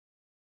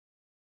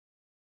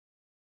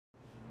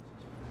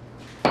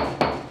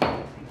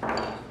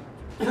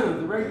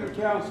regular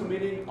council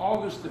meeting,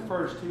 August the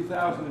 1st,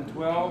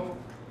 2012,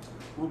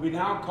 will be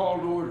now called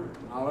to order.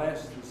 I'll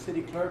ask the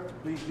city clerk to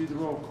please do the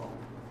roll call.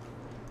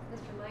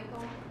 Mr.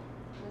 Michael,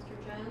 Mr.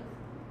 Jones,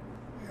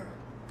 Here.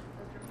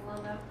 Mr.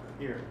 Palumbo,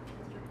 Here.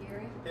 Mr.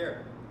 Geary,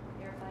 Here.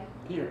 Mayor Pike.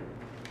 Here.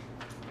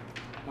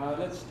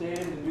 Let's stand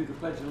and do the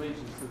Pledge of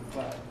Allegiance to the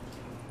flag.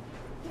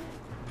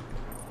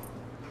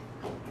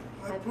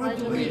 I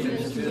pledge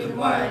allegiance to the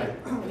flag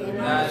of the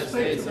United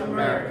States of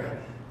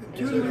America and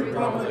to the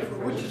republic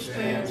for which it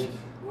stands,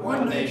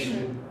 one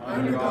nation,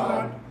 under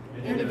God,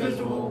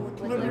 indivisible, with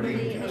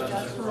liberty and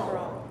justice for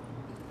all.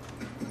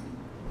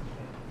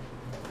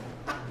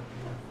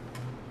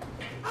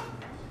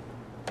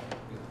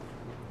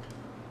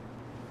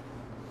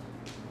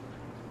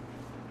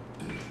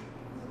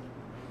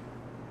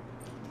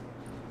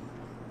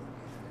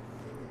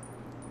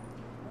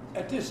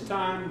 At this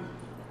time,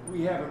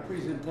 we have a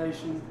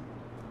presentation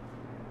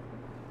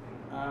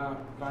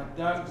by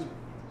Doug.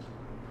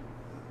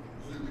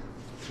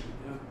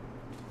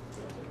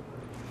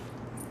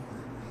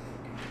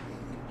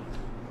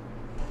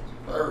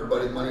 Hi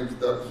everybody, my name is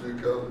Doug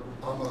Zuko.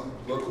 I'm a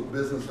local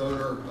business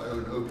owner. I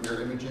own Open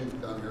Air Imaging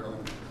down here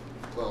on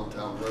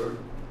Uniontown Road.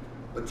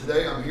 But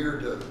today I'm here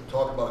to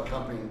talk about a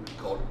company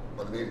called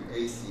by the name of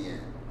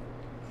ACN.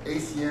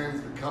 ACN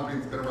is a company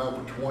that's been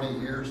around for 20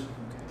 years.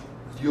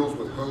 Deals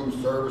with home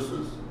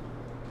services,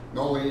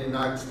 not only in the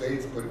United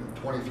States, but in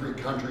 23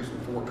 countries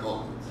and 4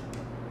 continents.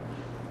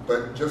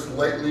 But just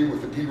lately,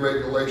 with the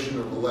deregulation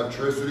of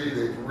electricity,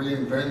 they've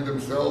reinvented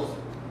themselves.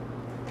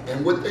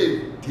 And what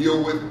they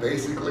deal with,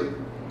 basically,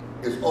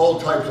 is all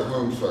types of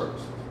home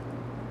services.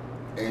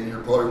 And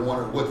you're probably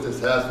wondering what this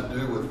has to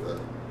do with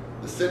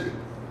the city.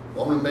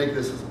 Well, I'm going to make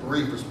this as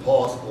brief as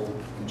possible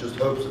in just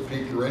hopes to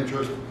pique your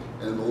interest.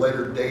 And at a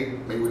later date,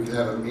 maybe we can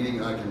have a meeting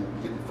and I can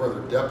get in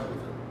further depth with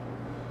it.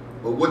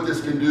 But what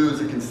this can do is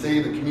it can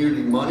save the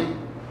community money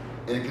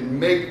and it can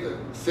make the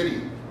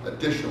city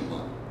additional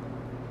money.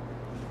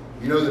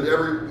 You know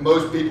that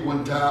most people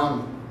in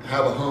town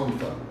have a home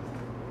phone.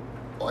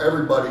 Well,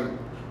 everybody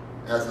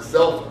has a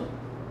cell phone.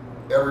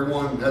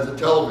 Everyone has a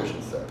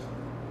television set.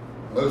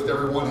 Most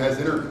everyone has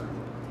internet.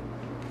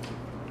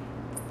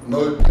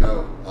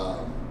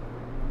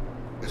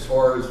 As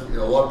far as,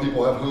 a lot of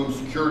people have home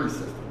security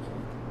systems.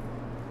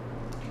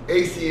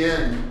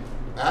 ACN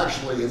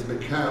actually has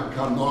become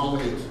not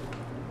only its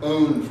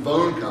own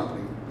phone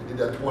company, they did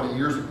that 20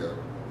 years ago,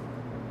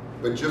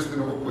 but just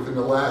within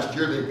the last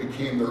year they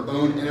became their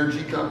own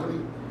energy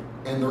company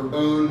and their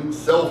own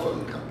cell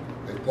phone company.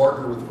 They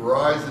partnered with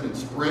Verizon and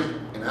Sprint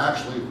and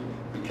actually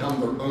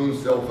become their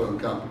own cell phone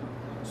company.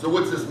 So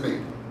what's this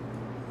mean?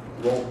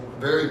 Well,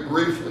 very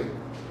briefly,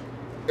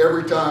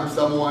 every time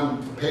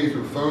someone pays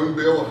their phone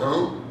bill at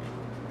home,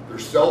 their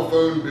cell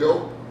phone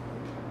bill,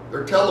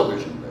 their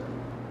television bill,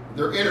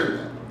 their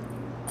internet,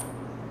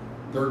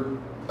 their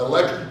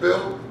electric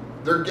bill,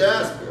 their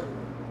gas bill,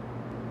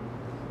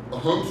 a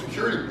home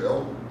security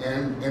bill,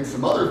 and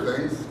some other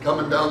things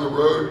coming down the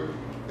road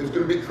is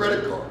going to be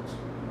credit cards.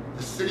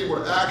 The city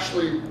would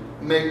actually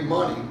make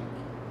money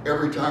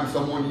every time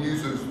someone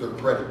uses their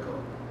credit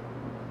card.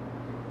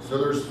 So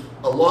there's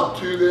a lot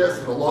to this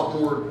and a lot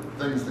more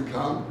things to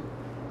come.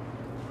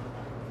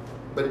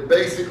 But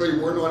basically,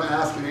 we're not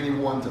asking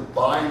anyone to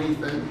buy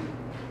anything.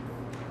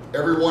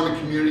 Everyone in the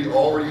community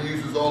already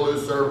uses all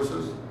those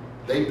services.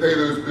 They pay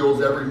those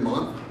bills every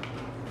month.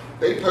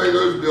 They pay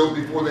those bills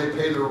before they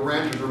pay their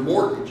rent or their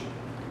mortgage,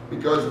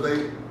 because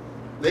they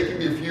can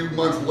be a few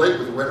months late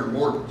with the rent or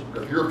mortgage.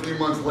 If you're a few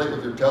months late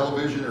with your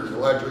television or your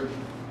electric,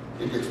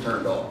 it gets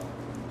turned off.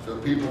 So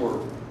people are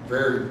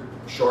very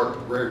sharp,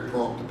 very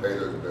prompt to pay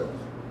those bills.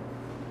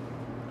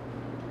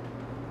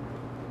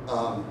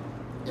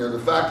 The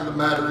fact of the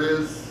matter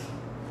is,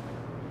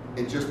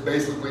 it's just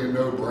basically a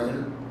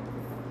no-brainer.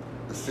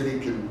 The city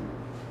can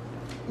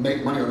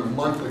make money on a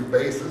monthly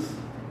basis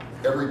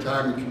every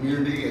time the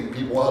community and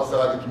people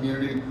outside the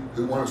community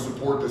who want to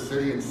support the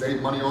city and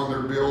save money on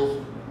their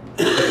bills,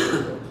 pay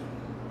their bills.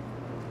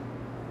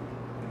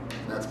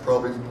 And that's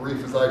probably as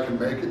brief as I can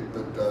make it,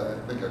 but I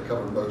think I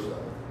covered most of it.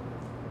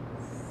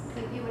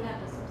 So you would have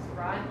to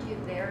subscribe to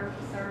their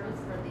service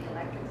for the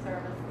electric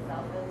service, the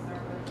cell phone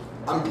service?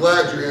 I'm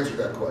glad you answered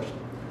that question.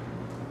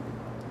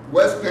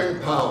 West Penn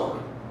Power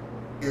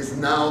is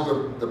now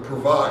the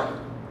provider.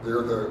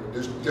 They're the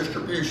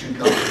distribution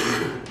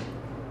company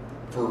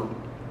for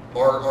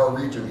our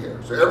region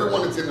here. So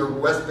everyone that's in the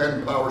West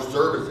Penn Power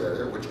service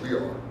area, which we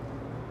are,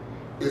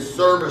 is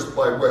serviced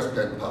by West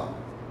Penn Power.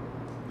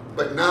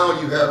 But now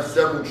you have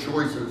several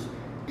choices,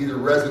 either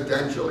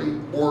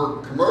residentially or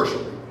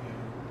commercially,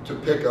 to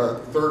pick a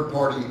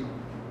third-party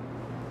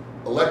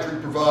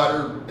electric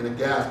provider and a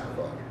gas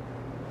provider.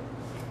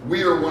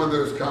 We are one of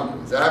those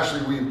companies.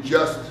 Actually, we've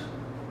just,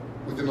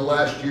 within the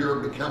last year,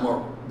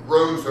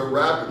 grown so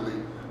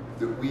rapidly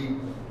that we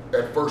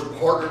at first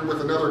partnered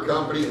with another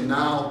company, and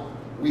now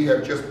we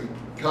have just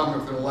become,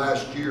 within the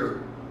last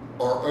year,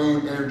 our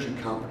own energy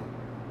company.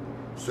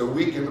 So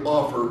we can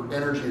offer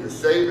energy to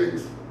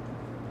savings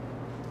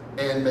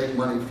and make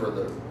money for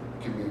the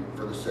community,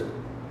 for the city.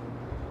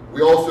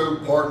 We also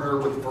partner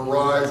with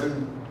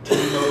Verizon,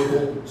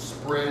 T-Mobile,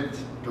 Sprint,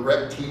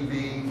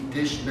 DirecTV,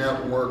 Dish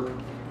Network,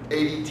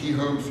 ADT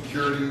Home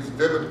Securities,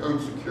 Vivid Home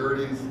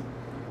Securities.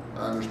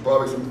 There's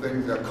probably some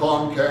things,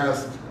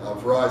 Comcast,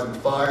 Verizon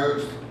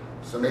Fios,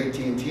 some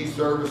AT&T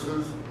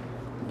services,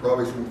 and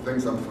probably some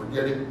things I'm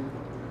forgetting.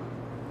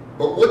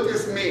 But what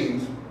this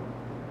means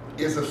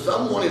is if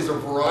someone is a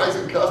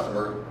Verizon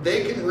customer,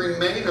 they can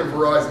remain a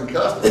Verizon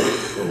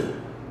customer,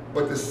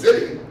 but the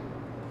city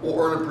will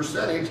earn a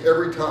percentage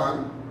every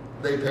time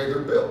they pay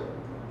their bill.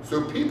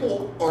 So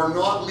people are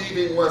not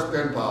leaving West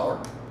Bend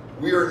Power.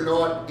 We are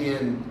not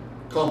in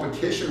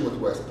competition with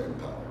West Bend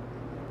Power.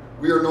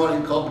 We are not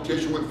in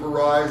competition with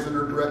Verizon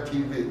or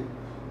DirecTV.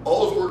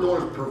 All we're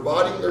doing is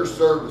providing their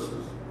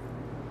services.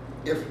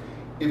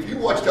 If you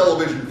watch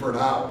television for an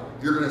hour,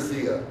 you're going to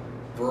see a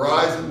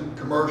Verizon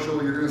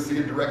commercial, you're going to see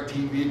a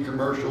DirecTV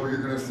commercial,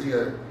 you're going to see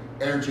an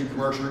energy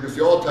commercial, you're going to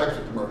see all types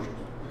of commercials.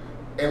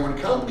 And when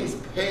companies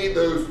pay for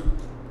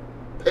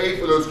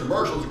those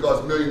commercials, it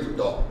costs millions of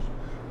dollars.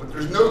 But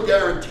there's no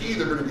guarantee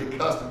they're going to get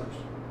customers.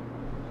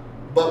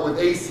 But with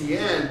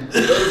ACN,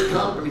 those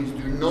companies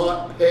do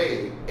not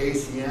pay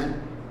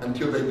ACN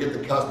until they get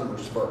the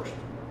customers first.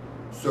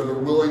 So they're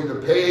willing to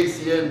pay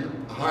ACN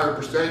a higher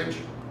percentage,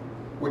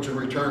 which in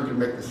return can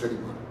make the city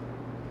money.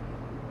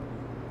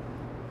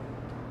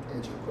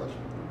 Answer your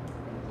question?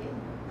 Thank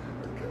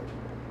you. Okay.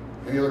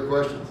 Any other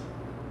questions?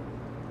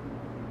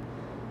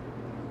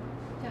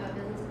 Do you have a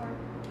business card?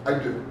 I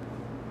do.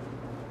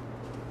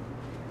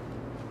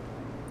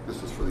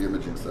 This is for the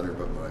imaging center,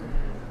 but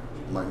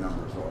my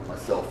number's on, my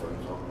cell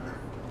phone's on there.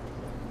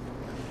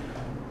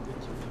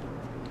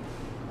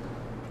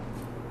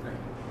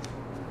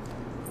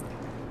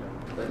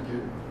 Thank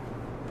you.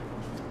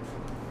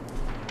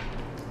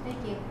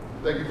 Thank you.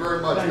 Thank you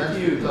very much. Thank Thanks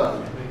you. for your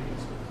time.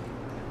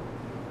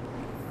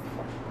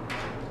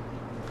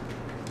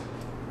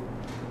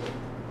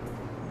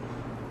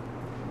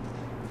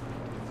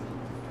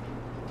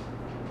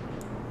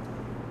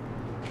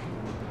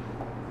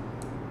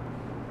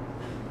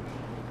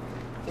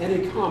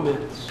 Any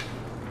comments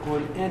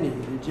on any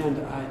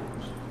agenda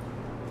items?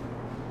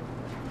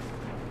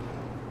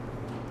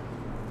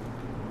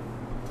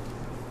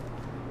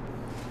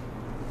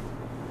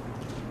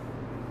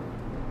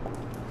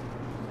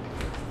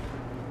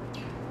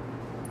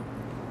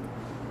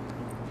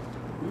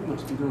 We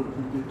must be doing a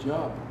pretty good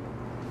job.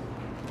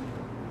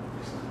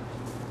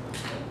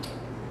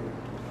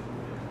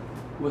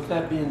 With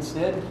that being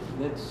said,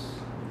 let's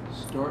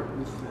start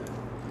with the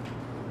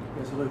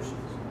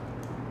resolutions.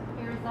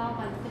 Be resolved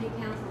by the City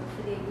Council of the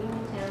City of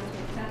Uniontown to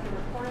accept the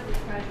report of the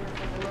treasurer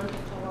for the month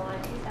of July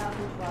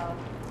 2012,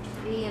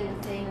 be and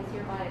the same is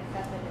hereby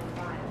accepted and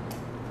filed.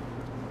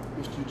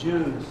 Mr.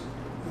 Jones,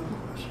 No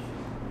question.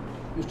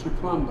 Mr.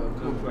 Plumbo,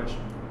 No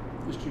question.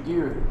 Mr.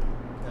 Geary,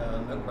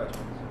 No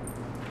questions.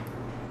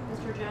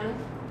 Mr.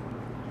 Jones?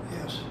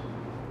 Yes.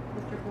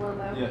 Mr.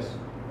 Palumbo? Yes.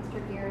 Mr.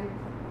 Geary?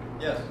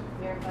 Yes.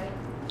 Mayor Pike?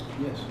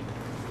 yes.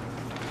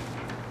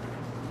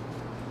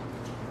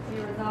 Be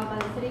resolved by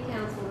the City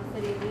Council of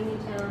the City of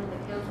Uniontown, the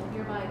council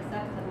hereby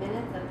accepts the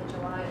minutes of the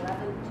July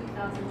 11,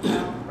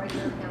 2012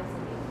 regular council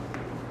meeting.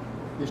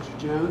 Mr.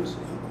 Jones,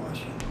 No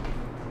question.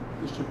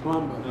 Mr.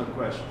 Plumbo, No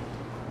question.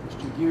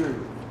 Mr. Geary,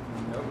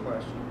 No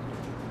questions.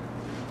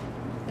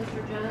 Mr.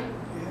 Jones?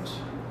 Yes.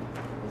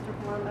 Mr.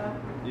 Palumbo?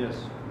 Yes.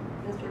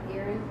 Mr.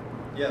 Geary?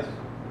 Yes.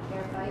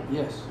 Mayor Pike?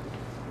 yes.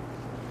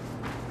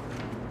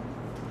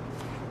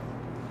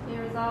 Be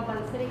resolved by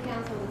the City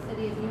Council of the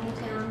City of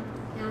Uniontown,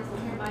 council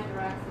hereby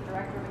directs the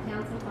Director of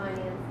Accounts and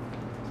Finance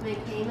to make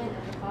payment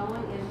of the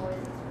following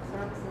invoices for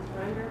services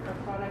rendered or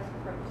products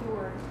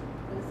procured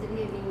for the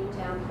City of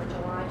Uniontown for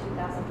July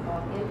 2012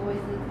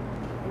 invoices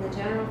in the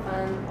general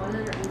fund,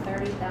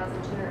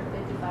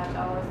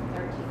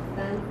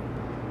 $130,255.13,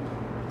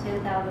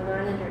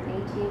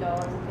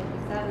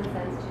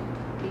 $10,918.57 to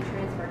be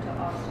transferred to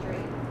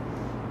off-street.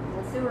 In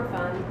the sewer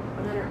fund,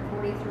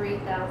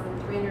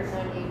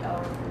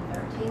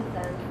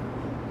 $143,398.13,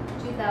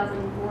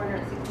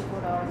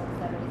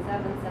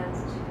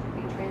 $2,464.77 to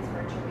be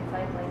transferred to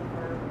recycling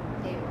for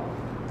payroll.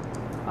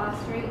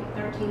 Off-street,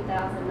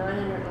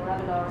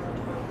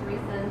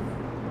 $13,911.23,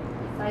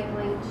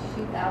 recycling,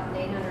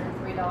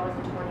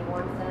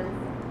 $2,803.21,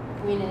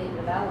 community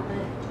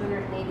development,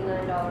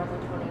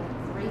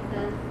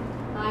 $289.23,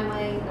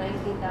 highway,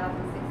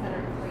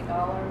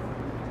 $19,603,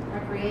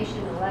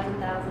 recreation,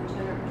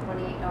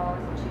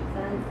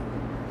 $11,228.02,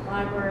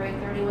 library,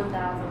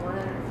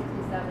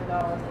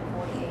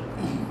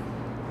 $31,167.48.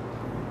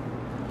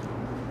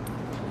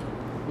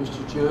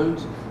 Mr.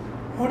 Jones,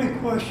 Only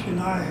question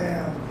I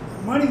have,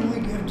 the money we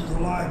give to the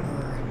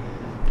library,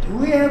 do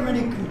we have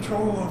any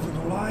control over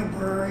the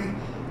library?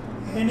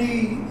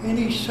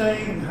 Any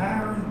say in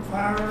hiring,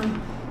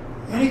 firing,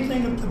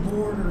 anything of the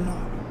board or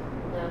not?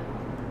 No.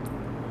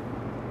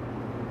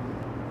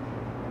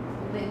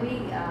 But we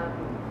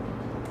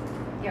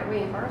get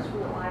reimbursed from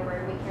the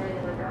library. We carry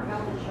them under our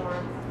health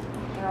insurance.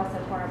 They're also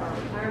part of our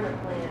retirement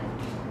plan.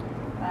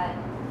 But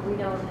we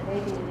don't have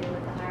anything to do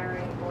with the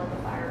hiring or the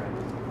firing.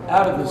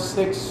 Out of the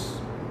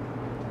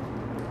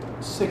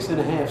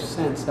 6.5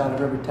 cents out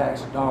of every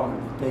tax dollar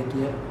that they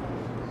get,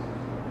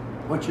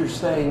 what you're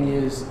saying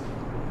is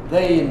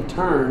they in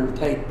turn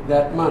take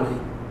that money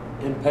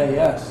and pay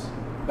us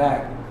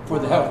back for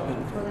the health For the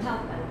benefits.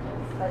 health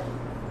benefits, but,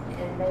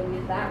 and they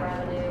use that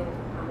revenue,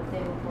 I'm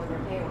assuming, for their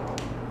payroll.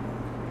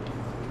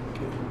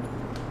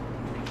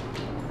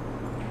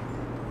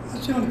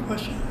 That's the only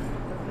question I have.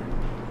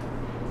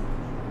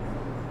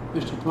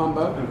 Mr.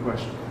 Palumbo? No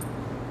question.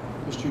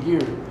 Mr.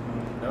 Geary?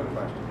 No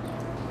questions.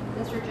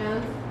 Mr.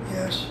 Jones?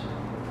 Yes.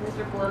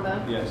 Mr. Palumbo?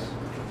 Yes.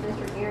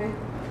 Mr. Geary?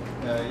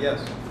 Yes.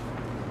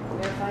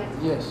 Mayor Pike?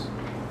 Yes.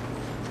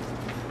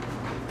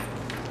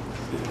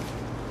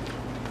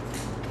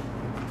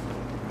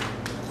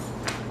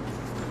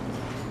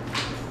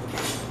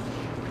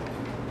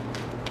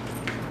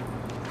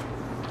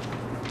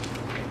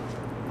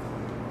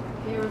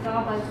 Be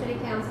resolved by the City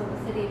Council of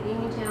the City of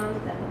Uniontown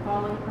that the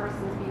following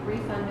persons be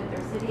refunded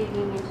their City of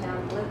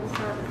Uniontown local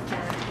service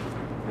tax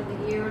for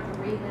the year, the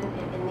reason,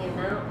 and in the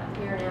amount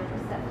hereinafter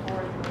set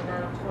forth in the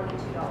amount of $22.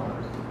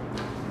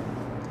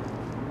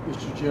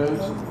 Mr. No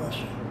Jones?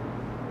 question.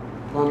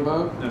 Palumbo?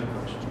 No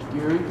question. Mr.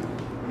 Geary?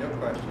 No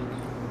questions.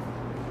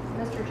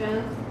 Mr.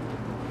 Jones?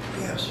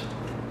 Yes.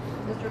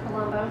 Mr.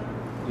 Palumbo?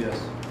 Yes.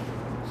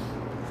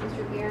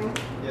 Mr. Geary?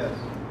 Yes.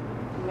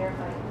 And Mayor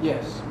Pike?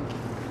 Yes.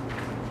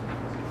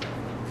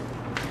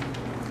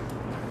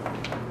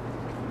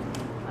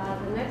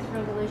 The next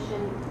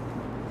resolution,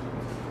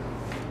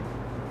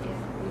 if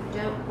we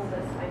don't pull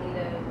this, I need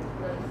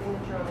another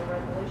signature on the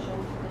resolution.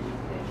 Did you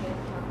get a chance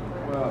to talk to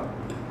her? Well,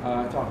 I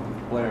talked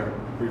with Blair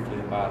briefly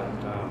about it.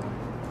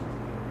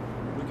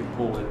 We can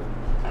pull it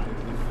if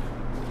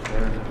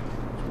Blair's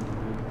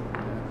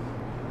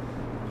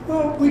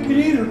Well, we could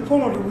either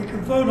pull it or we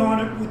could vote on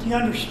it with the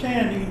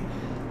understanding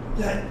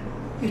that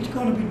it's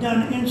going to be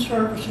done in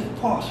service if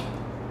possible.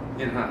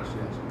 in-house,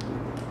 yes.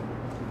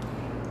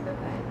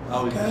 Okay.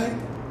 Always. Okay?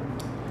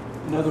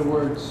 In other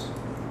words,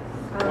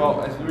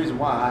 Well, that's the reason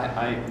why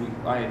I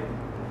had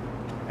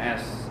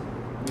asked,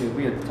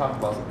 we had talked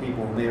about some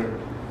people and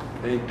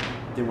they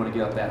didn't want to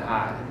get up that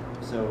high.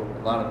 So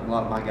a lot of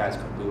my guys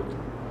couldn't do it.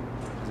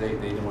 'Cause they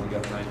didn't want to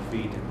get up 9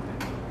 feet and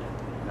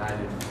I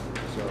didn't.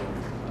 So,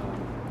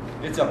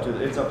 it's up to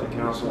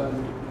council.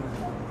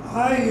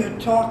 I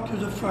talked to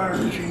the fire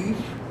chief.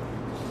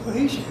 Well,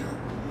 he's here.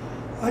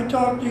 I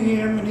talked to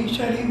him and he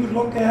said he would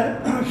look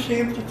at it, see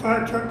if the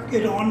fire truck could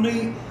get on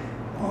the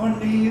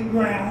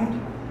ground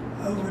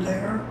over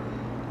there.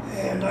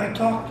 And I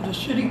talked to the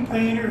city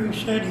painter who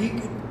said he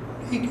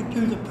could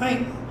do the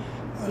painting.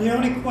 The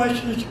only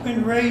question that's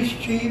been raised,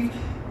 chief,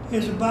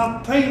 is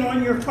about paint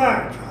on your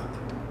fire truck.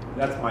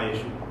 That's my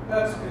issue.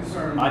 That's a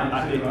concern I to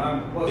me too.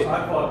 Plus,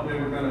 I thought they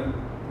were gonna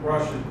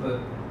rush it, but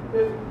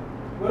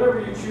whatever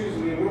you choose, I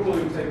mean, we're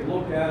willing to take a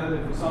look at it.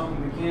 If it's something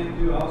we can't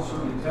do, I'll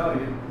certainly tell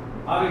you.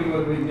 I think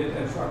whether we can get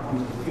that truck on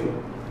the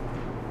field.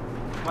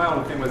 My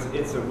only thing was, we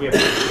have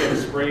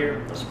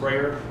a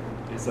sprayer,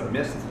 it's a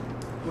mist.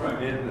 Right.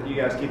 And you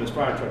guys keep us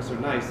fire trucks so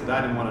nice that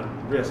I didn't want to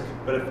risk.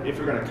 But if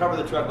you're gonna cover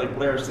the truck like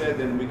Blair said,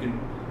 then we can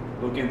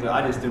look into it.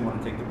 I just didn't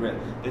want to take the risk.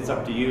 It's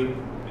up to you,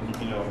 and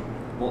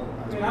well.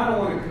 I mean, I don't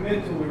want to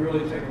commit till we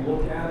really take a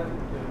look at it,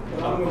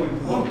 but I'm willing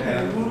to look at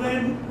Okay, it. well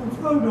then, we'll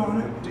vote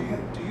on it. Do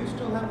you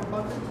still have a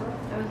bucket truck?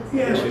 I was just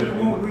Yes, saying- it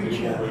won't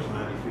reach out.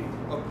 90 feet.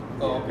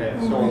 Oh, okay.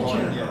 We'll So, reach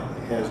out. yeah.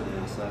 Poles on the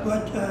inside.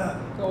 But, So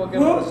we'll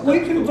give it a we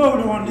step can to- vote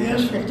on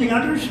this with the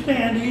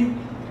understanding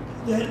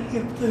that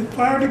if the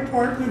fire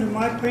department and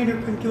my painter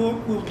can do it,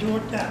 we'll do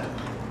it that way.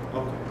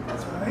 Okay,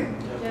 that's All fine. right?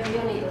 Jeff,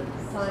 you'll need to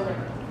sign the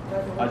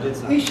resolution. I did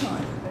sign. He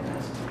signed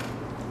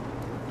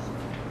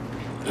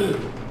it.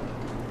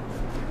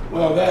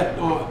 well, that,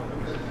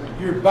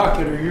 your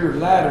bucket or your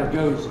ladder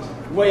goes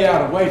way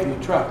out away from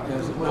the truck,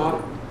 does it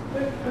not?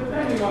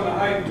 Depending on the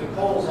height of the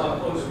poles, how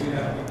close we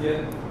have to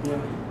get, Yeah.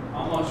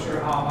 I'm not sure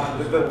how high.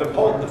 The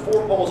 4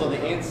 poles on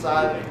the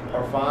inside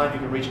are fine, you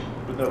can reach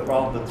with no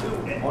problem. The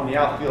 2 on the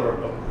outfield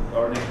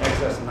are in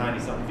excess of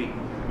 90-something feet,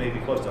 maybe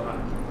close to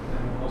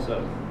 100.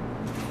 So,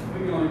 We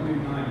can only do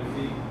 90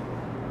 feet.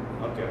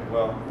 okay,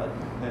 well,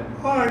 then,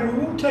 All right, well,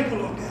 we'll take a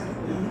look at it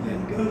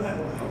and go that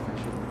way.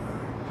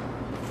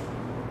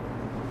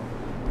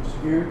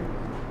 Mr. Geary?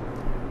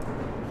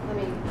 Let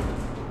me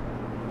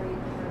read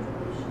the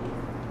resolution.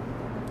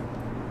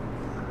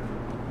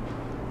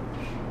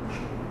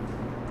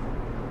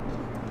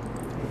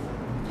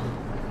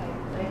 Okay,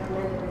 I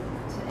amended it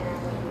to add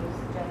what you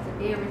suggested.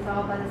 Be it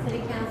resolved by the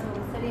City Council of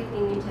the City of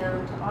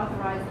Uniontown to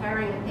authorize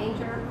hiring a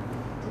painter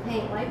to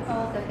paint light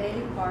poles at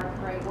Bailey Park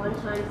for a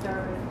one-time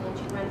service and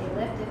to rent a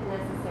lift if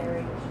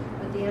necessary,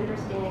 with the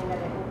understanding that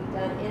it will be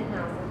done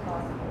in-house if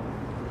possible.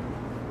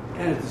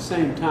 And at the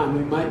same time,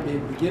 we might be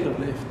able to get a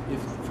lift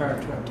if the fire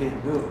truck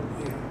can't do it.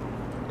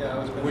 Yeah, I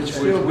was gonna Which, say.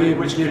 Still be able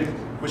which, to which, get-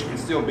 which can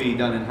still be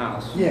done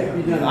in-house. Yeah,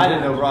 be done. I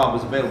didn't know Rob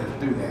was available to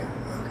do that.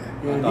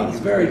 Okay. Yeah, he's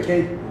very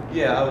capable.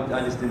 Yeah,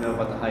 I just didn't know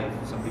about the height.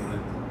 Some people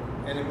didn't.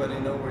 Anybody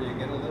know where you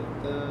get a lift?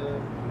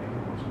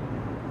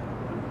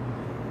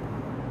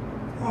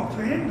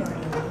 Offhand, I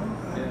don't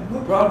know.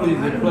 Look, Probably the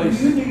Adam,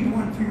 place- You need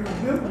one for your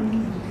building.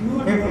 and you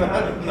want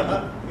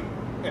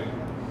one.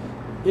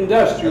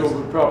 Industrial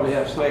would probably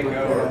have something like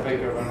Faco or that.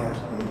 Faco or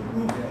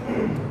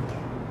something.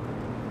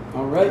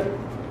 All right,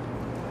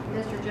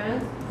 Mr.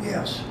 Jones?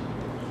 Yes.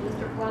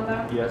 Mr.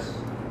 Palumbo? Yes.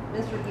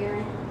 Mr.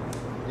 Gearing?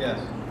 Yes.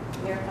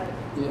 Mayor Pike?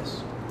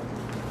 yes.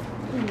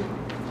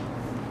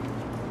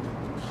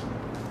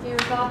 Be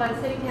resolved by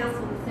the City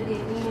Council of the City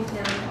of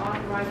Uniontown to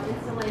authorize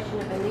installation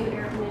of a new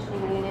air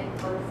conditioning unit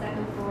on the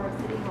second floor of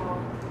City Hall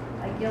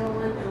by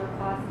Gilliland and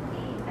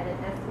Rakowski at an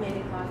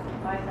estimated cost of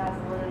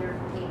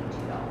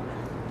 $5,182.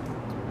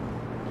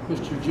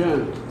 Mr.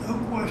 Jones, No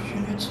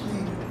question, it's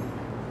needed.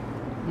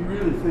 you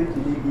really think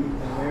you need to get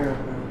that air up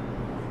there?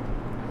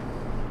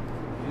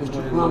 Is what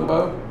Mr. it is. Palumbo,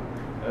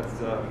 That's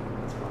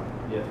fine.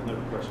 Yeah, no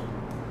question.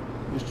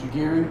 Mr.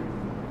 Gearing,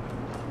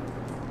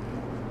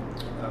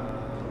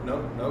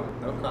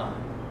 No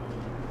comment.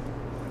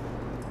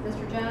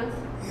 Mr. Jones?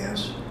 Yes.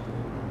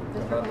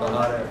 Mr. About the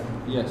hot Palumbo? air.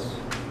 Yes.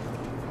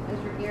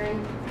 Mr. Gearing?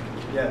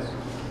 Yes.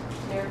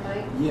 Mayor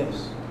Pike?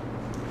 yes.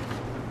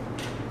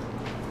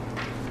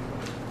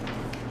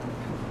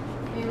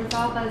 Be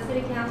resolved by the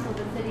City Council of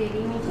the City of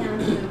Uniontown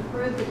to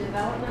approve the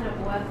development of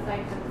a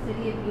website for the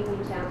City of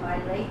Uniontown by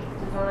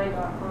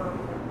lakedesign.com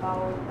for the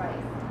following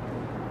price.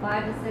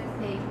 5 to 6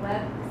 page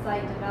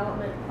website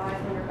development,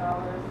 $500.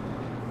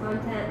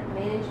 Content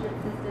management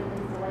system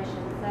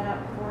installation setup,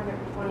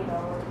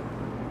 $420.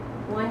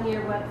 1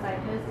 year website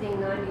hosting,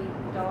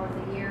 $90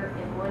 a year,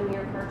 and 1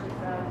 year purchase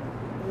of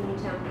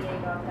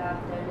UniontownPA.gov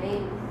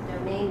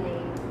domain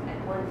name at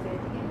 $150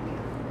 a year.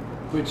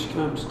 Which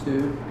comes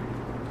to,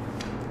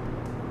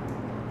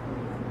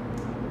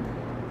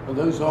 are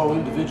those all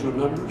individual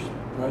numbers,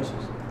 prices?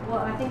 Well,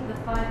 I think the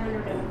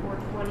 500 and the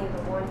 420 is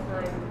a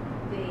one-time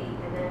fee,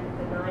 and then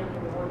the 90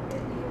 and the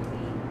 150 will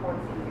be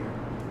once a year.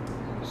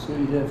 So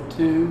you'd have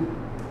two,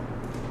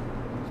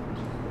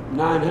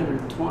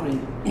 920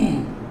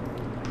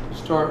 to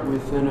start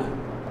with, and a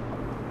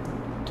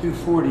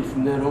 240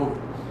 from then on.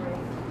 Right.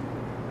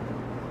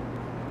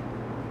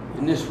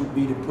 And this would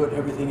be to put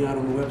everything out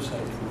on the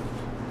website.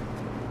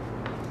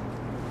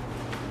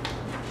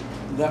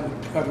 That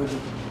would cover the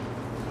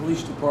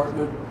police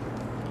department,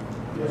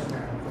 Yes,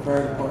 ma'am.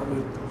 fire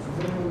department. It's a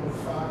minimum of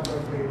 5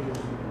 web pages,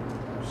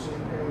 city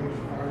page,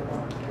 fire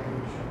department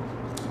page.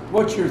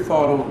 What's your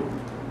thought on it?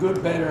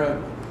 Good,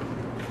 better,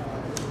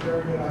 It's a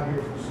very good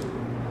idea for the city.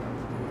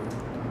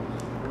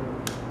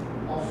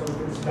 Also,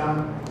 if it's done,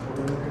 we're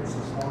going to look at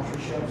some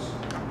sponsorships,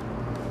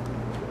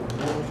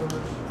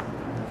 realtors,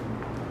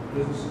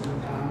 businesses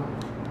in town,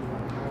 who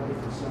want to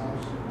highlight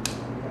themselves,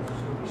 because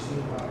it's going to be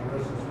seen by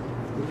residents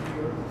who live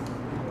here,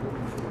 people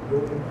looking for a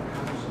building or a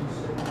house in the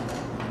city.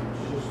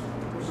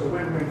 It's a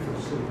win-win for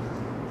the city.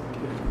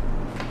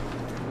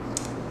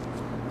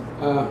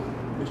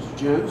 Mr.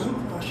 Jones, No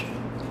question.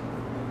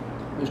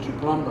 Mr.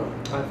 Palumbo.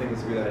 I think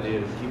it's a good idea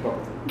to keep up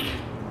with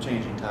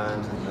changing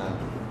times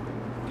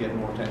and get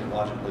more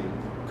technologically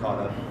caught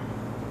up.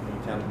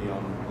 Town to be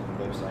on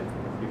the website for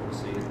more people to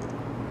see it,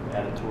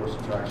 add a tourist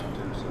attraction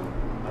too. So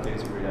I think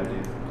it's a great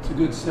idea. It's a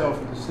good sell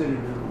for the city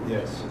now.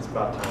 Yes, it's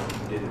about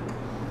time we did it.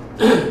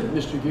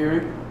 Mr.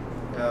 Geary,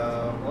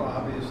 Well,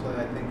 obviously,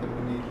 I think that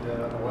we need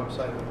a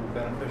website that would be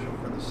beneficial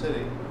for the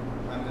city.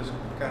 I'm just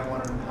kind of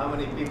wondering, how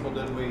many people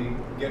did we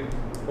get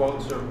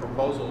quotes or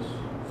proposals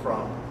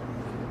from?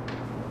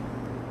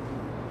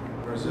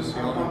 Or is this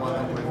the only one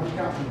that we? One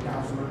company,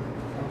 Councilman,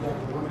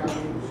 contacted one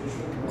company, was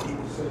issued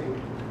to the city,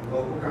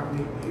 local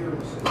company here in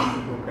the city.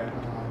 Okay.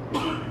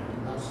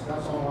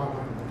 That's all I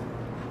want.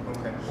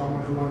 Okay.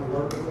 Someone who wanted to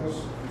work with us.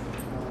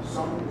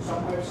 Some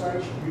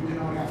websites you do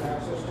not have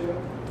access to.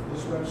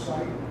 This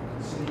website,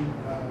 the city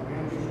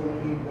manager's going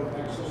to need what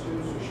access to,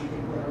 so she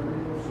can put our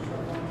reports and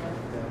stuff on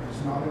there.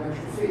 It's not an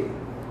extra fee.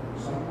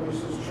 Some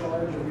places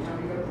charge every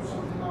time you gotta put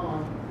something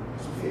on,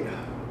 it's a fee.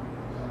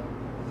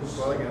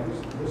 Well, again.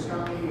 This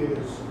company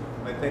is,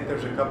 I think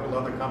there's a couple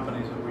other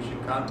companies that we should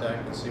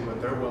contact and see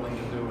what they're willing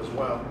to do as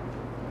well.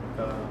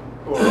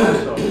 Who are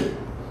also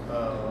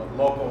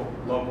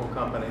local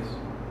companies.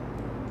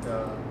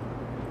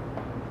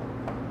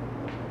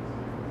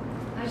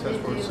 I Since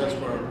did we're, do since a-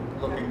 we're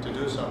looking to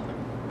do something.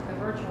 a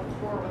virtual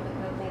tour with a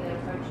company that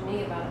approached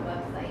me about a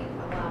website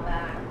a while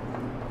back.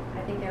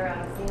 I think they're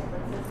out of San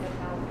Francisco,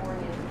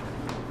 California.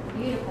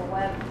 Beautiful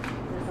web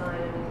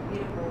design,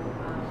 beautiful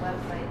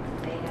website that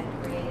they had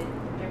created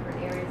for different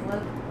areas.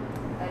 Look,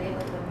 but it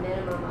was a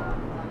minimum of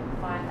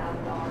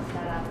 $5,000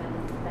 setup, and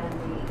then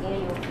the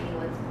annual fee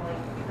was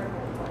like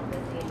triple what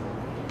this annual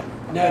fee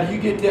is. now do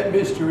you get that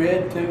Mr.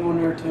 Ed thing on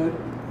there too?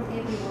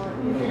 If you want.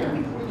 we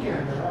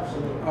can,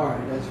 absolutely. All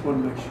right, I just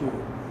want to make sure.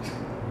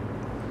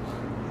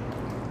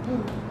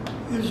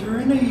 Is there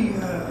any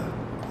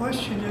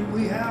question that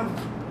we have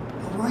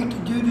a right to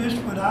do this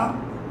without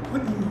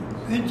putting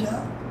bids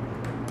out?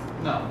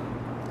 No,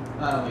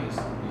 I don't think it's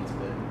something that needs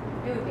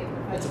bid. It would be a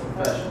professional. It's a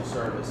professional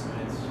service,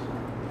 and it's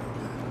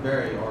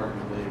very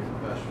arguably a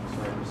professional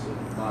service,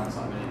 and not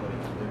something anybody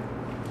can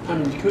do. I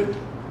mean, you could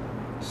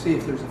see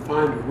if there's a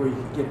finder where you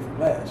could get it for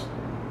less,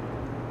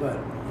 but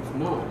If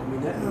not, I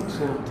mean, that doesn't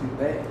sound too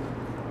bad.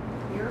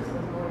 Yours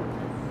was more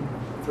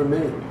than For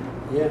me,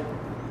 yeah.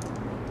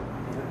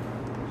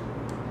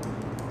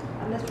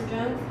 this. Mr.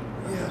 Jones?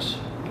 Yes.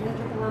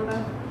 Mr.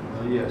 Colombo?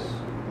 Yes.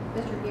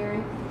 Mr.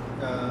 Gearing?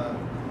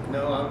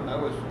 No, I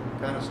was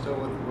kind of still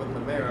with the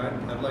mayor.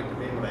 I'd like to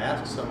be able to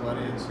ask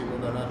somebody and see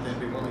whether or not they'd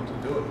be willing to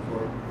do it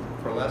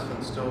for less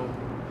and still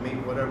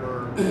meet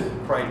whatever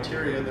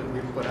criteria that we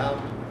put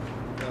out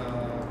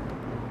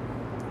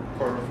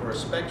for a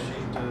spec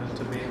sheet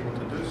to be able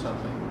to do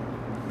something.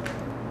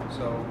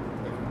 So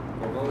if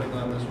we're voting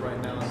on this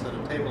right now instead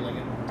of tabling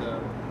it,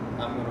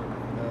 I'm going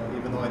to,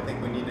 even though I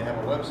think we need to have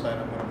a website,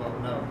 I'm going to vote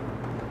no.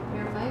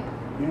 Mayor Pike?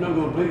 You're not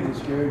gonna believe this,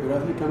 Gary, but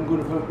I think I'm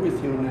gonna vote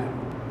with you on that.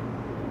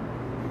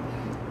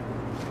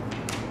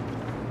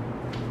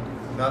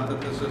 Not that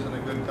this isn't a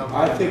good company.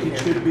 I think it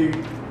should be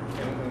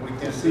And we to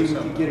can't see do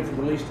if we can get something. it for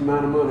the least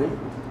amount of money,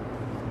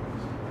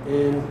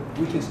 and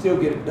we can still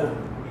get it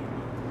done.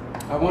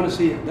 I want to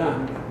see it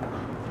done.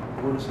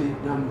 I want to see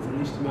it done with the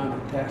least amount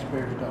of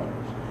taxpayers'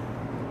 dollars.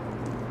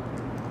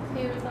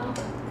 Be resolved,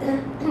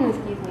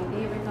 excuse me,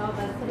 be resolved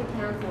by the City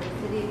Council of the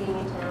City of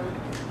Uniontown,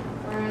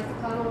 whereas the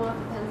Commonwealth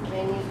of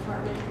Pennsylvania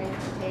Department of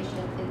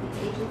Transportation is the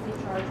agency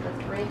charged with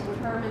granting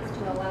permits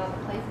to allow the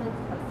placement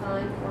of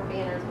signs or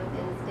banners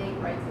within state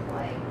rights of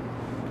way.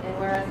 And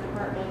whereas the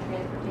Department of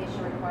Transportation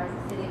requires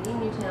the City of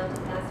Uniontown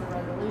to pass a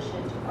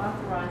resolution to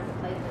authorize the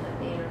placement of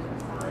banners or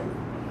signs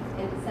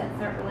and to set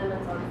certain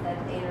limits on said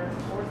banners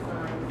or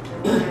signs.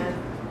 And whereas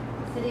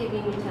the City of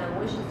Uniontown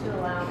wishes to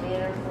allow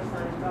banners or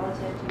signs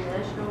relative to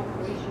national,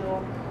 regional,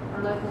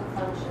 or local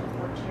functions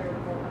or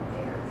charitable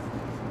affairs.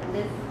 And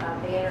this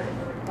banner is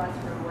a request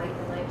from White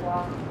and Lake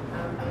Walk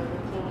for the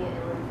Leukemia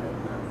and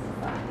Lymphoma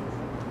Society.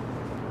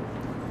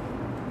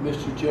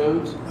 Mr.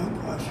 Jones, No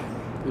question.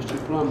 Mr.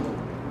 Plummer,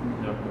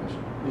 No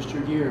question.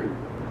 Mr. Geary.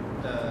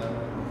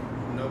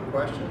 No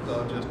questions.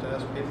 I'll just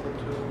ask people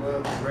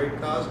to great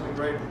cause and a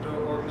great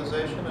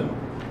organization, and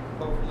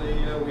hopefully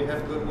we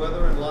have good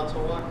weather and lots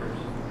of walkers.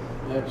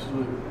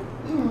 Absolutely.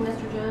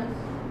 Mr. Jones?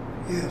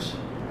 Yes.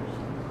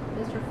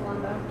 Mr.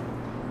 Colombo?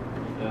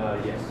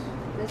 Yes.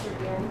 Mr.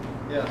 Gearing?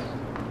 Yes.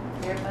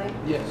 Mayor Pike?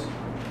 Yes.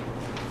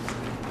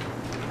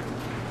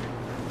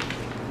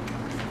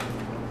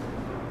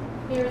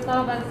 Be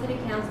resolved by the City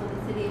Council of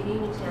the City of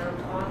Uniontown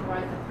to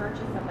authorize the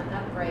purchase of an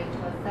upgrade to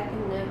a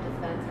second note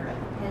dispenser at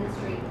the Penn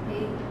Street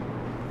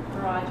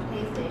Garage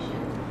Pay Station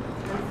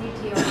from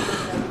CTO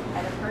System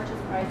at a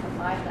purchase price of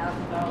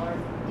 $5,000.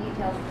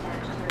 Details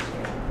attached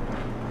here.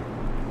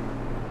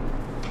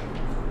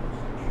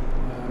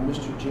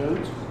 Mr.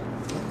 Jones,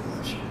 No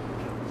question.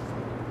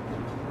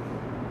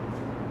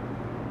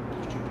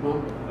 Mr.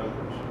 Plummer, No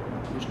question.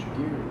 Mr.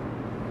 Geary.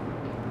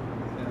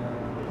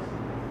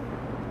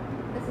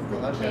 This is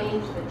Well, to okay.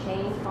 change the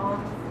change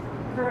box.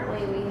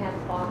 Currently, we have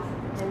a box at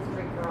the Penn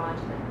Street Garage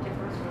that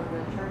differs from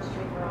the Church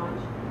Street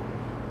Garage.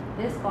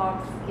 This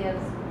box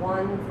gives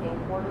ones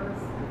and quarters.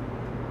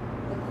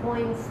 The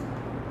coins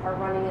are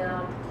running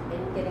out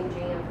and getting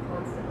jammed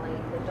constantly.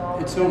 The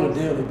dollar It's on a bills-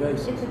 daily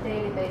basis. It's a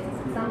daily basis.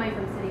 Somebody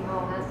from City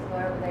Hall has to go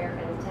over there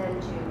and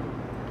attend to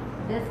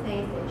this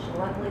pay station.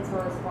 Luckily, it's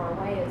not as far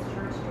away as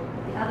Church Street,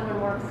 but the other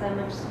one works so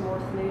much more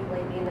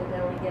smoothly, being that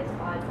it only gets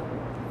 5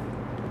 volts.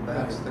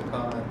 That's the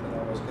comment that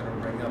I was going to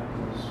bring up,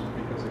 was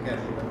because again,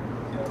 even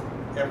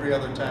every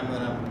other time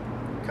that I'm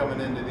coming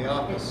into the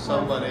office, It's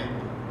somebody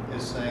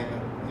is saying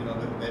that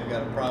that they've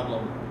got a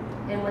problem.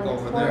 And when it's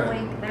Over there,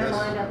 fully, they're this-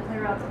 lined up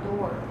clear out the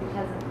door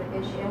because of the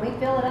issue. And we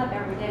fill it up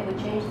every day. We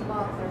change the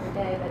box every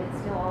day, but it's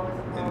still always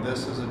a problem. And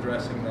this is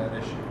addressing that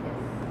issue.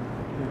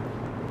 Yes.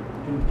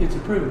 And it's a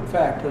proven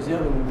fact, because the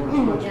other one works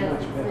much, Yes,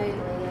 much better.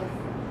 smoothly, yes.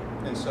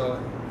 And so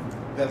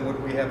then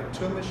would we have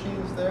 2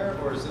 machines there,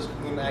 or is this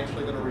one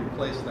actually going to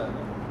replace that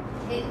one?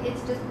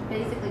 It's just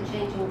basically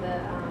changing the,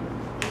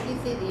 if you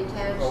see the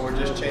attached. Or we're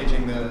just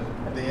changing the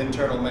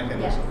internal Yes,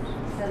 mechanisms?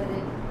 so that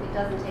it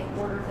doesn't take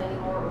quarters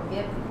anymore or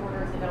gives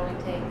quarters. It only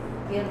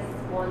gives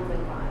 1s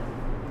and 5s.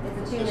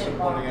 It's a 2-minute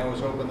box. Disappointing. I was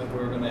hoping that we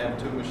were going to have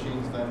 2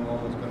 machines, then one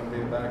was going to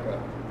be a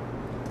backup.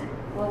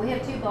 Well, we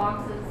have 2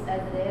 boxes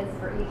as it is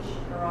for each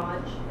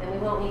garage, and we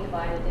won't need to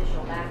buy an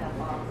additional backup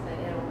box, but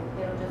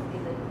it'll just be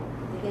the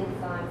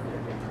insides that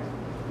are different.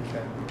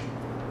 Okay.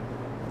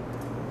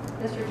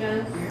 Mr.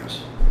 Jones?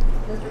 Yes.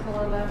 Mr.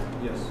 Colombo?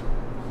 Yes.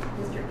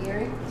 Mr.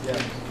 Geary?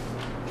 Yes.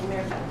 And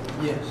Mayor Pike?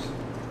 Yes.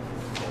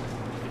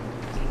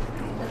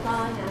 That's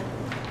all I have.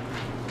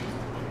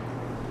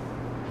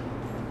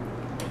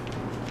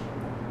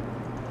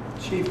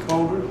 Chief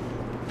Calder,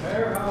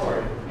 Mayor, how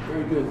are you?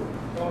 very good.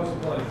 It's always a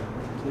pleasure.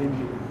 Same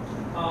here.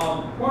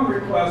 One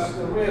request,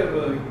 we have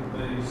a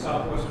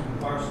Southwestern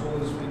Fire School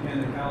this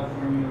weekend at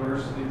California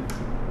University.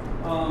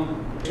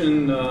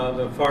 And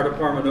the fire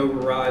department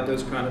override,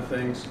 those kind of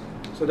things.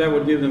 So that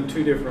would give them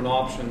 2 different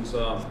options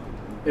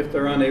if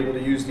they're unable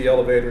to use the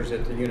elevators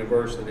at the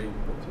university.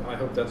 I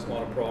hope that's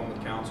not a problem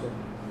with council.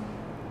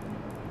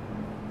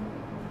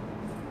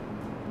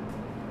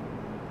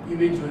 You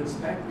mean to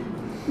inspect it?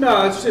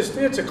 No,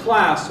 it's a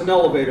class, an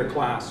elevator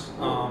class.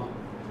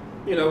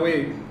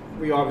 We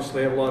we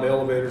obviously have a lot of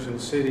elevators in the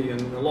city,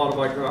 and a lot of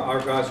our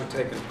guys are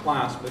taking a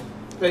class, but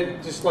they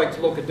just like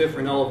to look at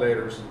different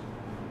elevators.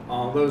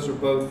 Those are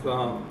both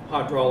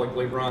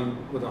hydraulically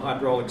run with a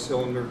hydraulic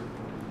cylinder.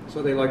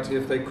 So they like to,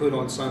 if they could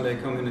on Sunday,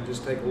 come in and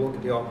just take a look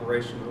at the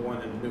operation of the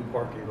one in the new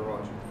parking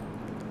garage.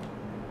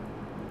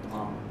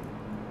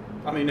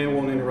 I mean, they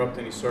won't interrupt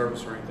any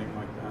service or anything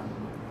like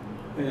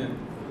that.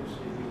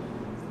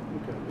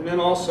 And then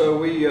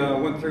also we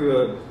went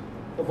through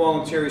a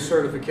voluntary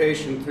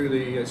certification through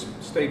the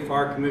State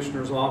Fire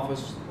Commissioner's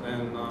Office,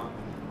 and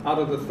out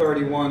of the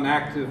 31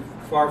 active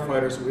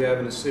firefighters we have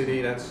in the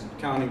city, that's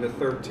counting the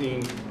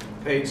 13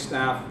 paid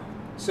staff,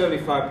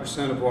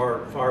 75% of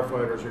our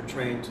firefighters are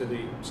trained to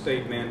the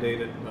state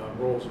mandated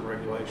rules and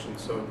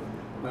regulations. So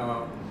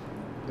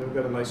they've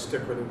got a nice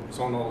sticker that's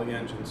on all the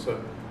engines.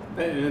 So,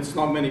 and it's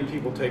not many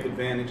people take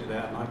advantage of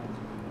that.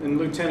 And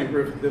Lieutenant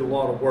Griffith did a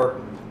lot of work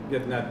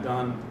getting that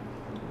done.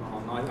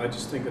 I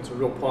just think it's a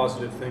real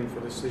positive thing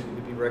for the city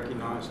to be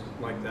recognized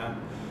like that.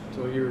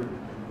 So you're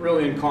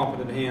really in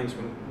competent hands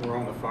when we're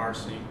on the fire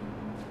scene.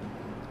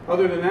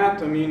 Other than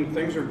that, I mean,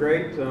 things are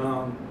great.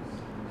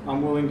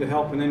 I'm willing to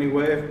help in any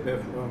way.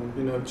 If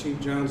you know,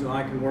 Chief Jones and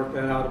I can work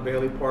that out at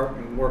Bailey Park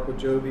and work with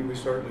Joby, we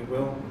certainly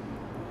will.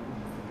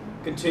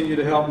 Continue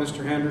to help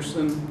Mr.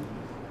 Henderson.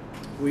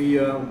 We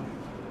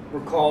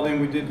were called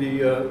in. We did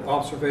the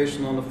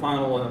observation on the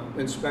final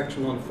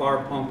inspection on the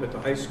fire pump at the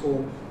high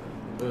school.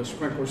 The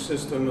sprinkler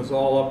system is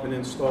all up and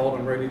installed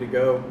and ready to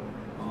go.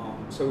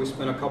 So we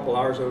spent a couple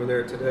hours over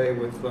there today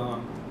with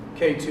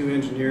K2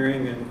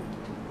 Engineering and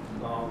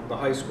the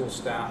high school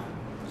staff.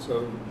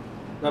 So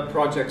that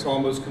project's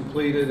almost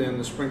completed, and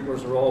the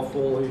sprinklers are all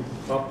fully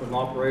up and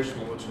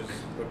operational, which is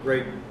a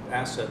great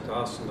asset to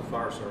us in the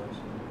fire service.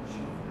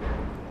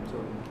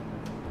 So,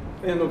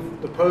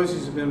 and the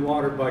posies have been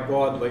watered by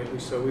God lately,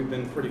 so we've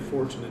been pretty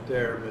fortunate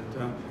there.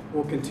 But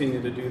we'll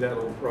continue to do that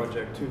little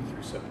project too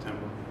through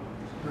September.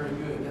 Very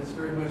good. That's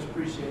very much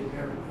appreciated,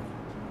 everyone.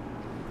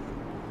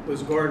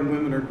 Those garden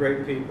women are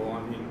great people. I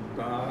mean,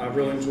 I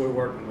really enjoy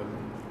working with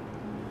them.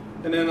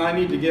 And then I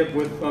need to get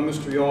with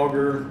Mr.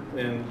 Yager,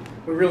 and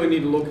we really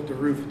need to look at the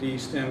roof at the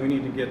east end. We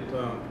need to get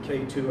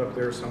K2 up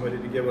there, somebody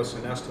to give us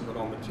an estimate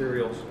on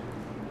materials,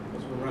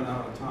 because we're running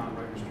out of time,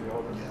 right, Mr.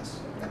 Yager?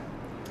 Yes.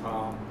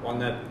 On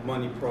that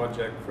money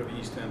project for the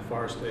East End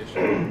Fire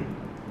Station.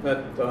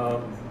 That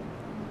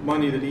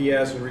money that he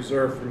has in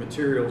reserve for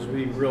materials,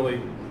 we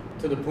really,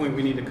 to the point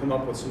we need to come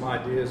up with some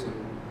ideas and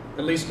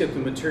at least get the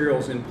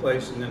materials in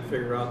place, and then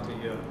figure out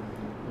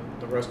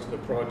the rest of the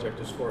project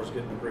as far as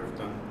getting the roof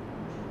done.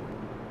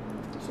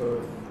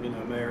 So if, you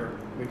know, Mayor,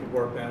 we could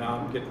work that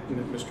out and get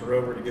Mr.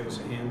 Rover to give us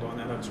a hand on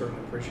that, I'd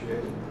certainly appreciate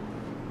it.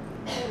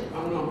 If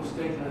I'm not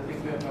mistaken, I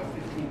think we have about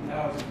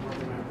 15,000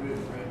 working on that roof,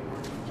 right,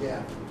 Mark?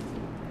 Yeah.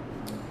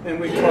 And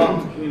we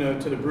talked, you know,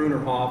 to the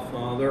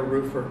Brunerhoff, their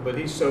roofer, but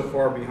he's so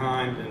far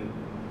behind, and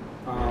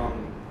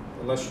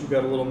unless you've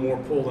got a little more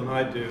pull than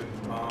I do,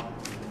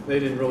 they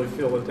didn't really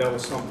feel that that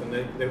was something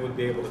they would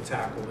be able to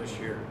tackle this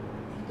year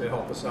to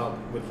help us out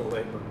with the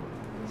labor.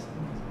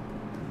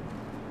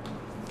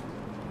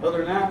 Other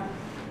than that,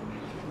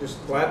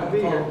 just glad to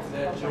be here.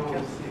 That, John,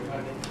 and see if I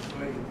can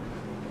persuade you.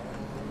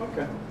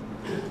 Okay.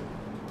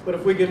 But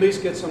if we could at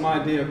least get some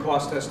idea,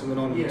 cost estimate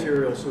on the Yeah.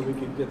 materials, so we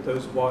could get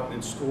those bought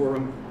and store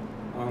them.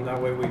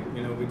 That way we'd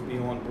be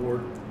on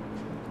board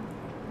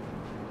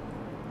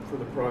for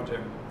the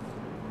project.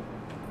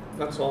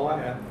 That's all I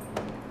had.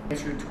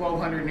 Answered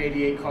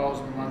 1,288 calls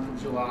in the month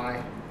of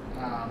July.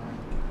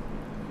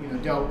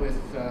 Dealt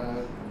with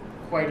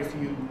quite a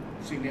few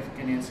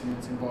significant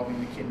incidents involving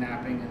the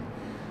kidnapping and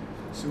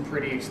some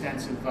pretty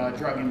extensive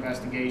drug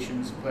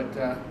investigations. But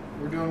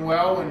we're doing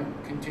well and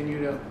continue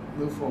to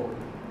move forward.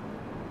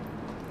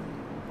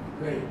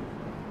 Great.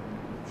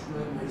 Sure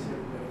that makes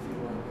everybody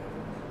feel like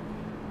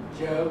that.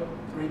 Joe,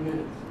 3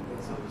 minutes. You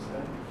got something to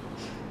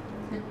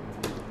say?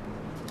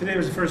 Today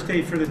was the first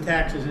day for the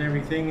taxes and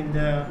everything, and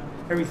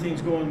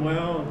everything's going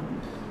well.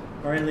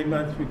 Our end of the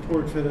month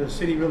report for the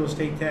city real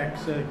estate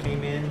tax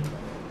came in,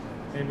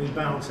 and we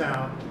bounce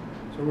out.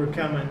 So we're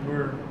got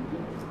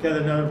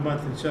another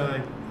month, and so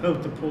I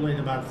hope to pull in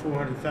about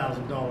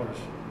 $400,000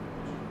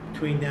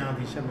 between now and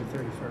December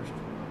 31st.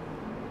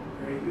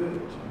 Very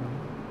good.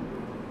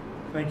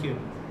 Thank you.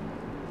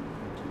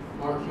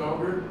 Mark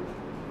Schauber?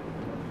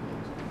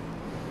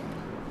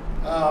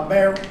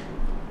 Mayor,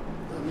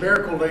 the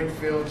Miracle League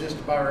field just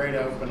about ready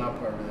to open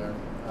up over there.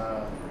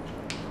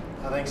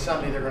 I think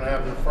Sunday they're going to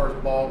have their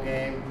first ball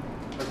game,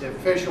 but the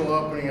official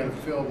opening of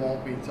the field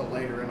won't be until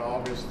later in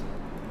August.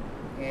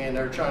 And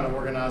they're trying to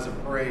organize a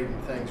parade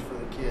and things for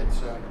the kids.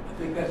 So I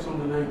think that's on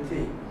the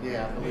 19th.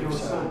 yeah, I believe so.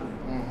 Sunday.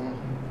 Mm-hmm.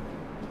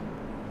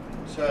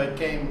 So it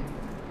came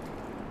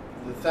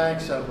the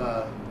thanks of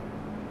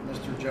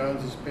Mr.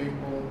 Jones's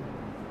people,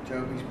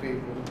 Joby's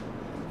people,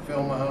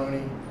 Phil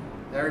Mahoney.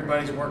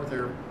 Everybody's worked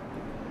their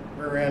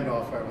rear end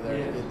off over there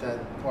to get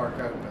that park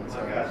open.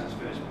 So. My guys just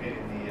finished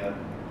painting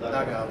the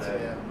Dugouts,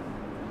 today. yeah.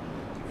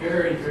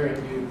 Very, very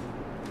beautiful.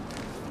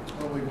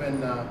 Well, we've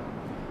been a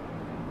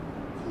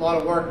lot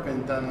of work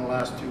been done in the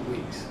last 2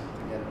 weeks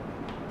to get it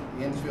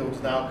The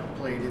infield's now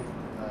completed.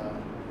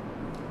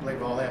 I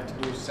believe all they have to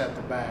do is set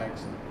the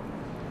bags.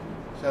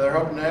 So they're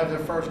hoping to have their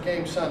first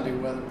game Sunday,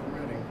 weather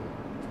permitting.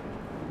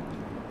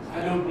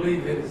 I don't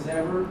believe it has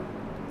ever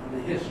in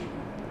the history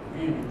of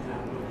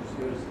Uniontown looked as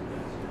good as it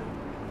does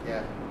now.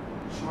 Yeah.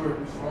 As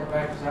far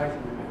back as I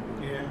can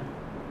remember. Yeah.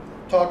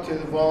 Talked to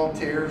the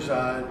volunteers.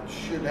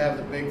 Should have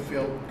the big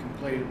field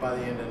completed by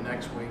the end of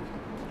next week.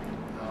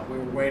 We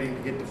were waiting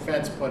to get the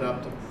fence put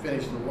up to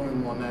finish the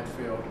loom on that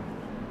field.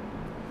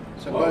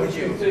 So What both would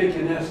you fields- think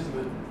an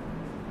estimate,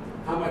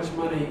 how much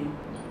money,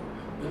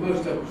 the most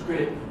of it was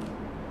grant money,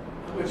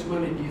 how much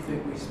money do you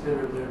think we spent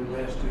over there in the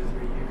last 2 or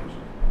 3 years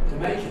to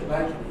make it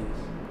like it is?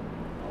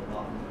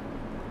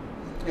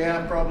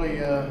 Yeah, probably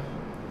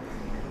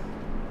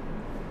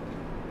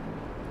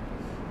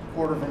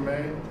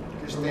 $250,000,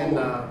 just Or in,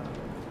 more.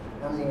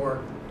 or more.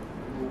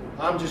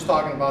 I'm just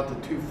talking about the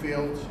 2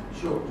 fields,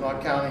 Sure.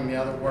 not counting the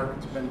other work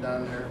that's been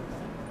done there.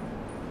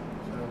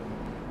 So,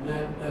 And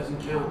that doesn't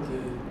count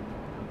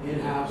the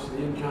in-house, the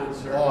in-kind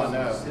service. Oh, I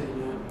know. the city,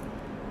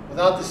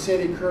 without the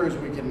city crews,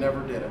 we could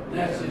never did it. We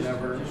That's could just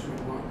never.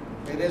 remarkable.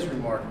 It is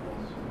remarkable.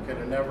 We could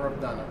have never have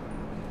done it.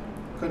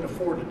 Couldn't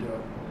afford to do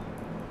it.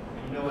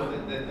 You know what,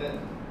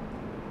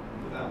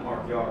 without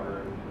Mark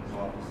Yager in his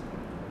office,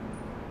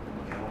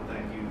 I want to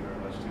thank you very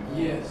much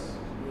too. Yes,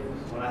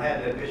 yes. When I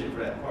had that vision for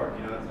that park,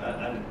 you know,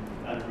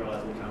 I didn't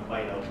realize what kind of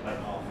bite I was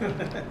biting off.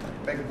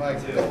 Take a bite.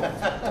 Until,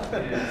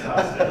 and so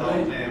I said,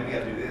 oh man, we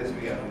gotta do this,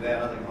 we gotta do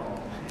that. I was like, oh.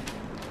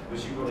 But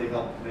you really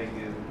helped make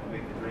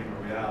the dream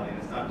a reality. And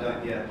it's not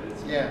done yet, but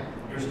it's, Yeah.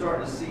 you're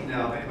starting to see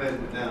now, if anybody's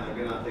been down there,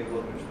 go down and take a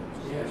look.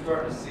 Yeah. You're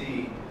starting to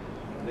see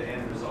the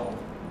end result.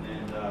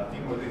 And a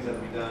few more things have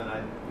to be done.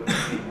 I would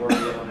keep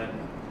working on that.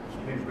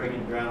 Maybe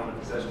breaking ground on the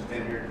concession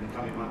stand here in the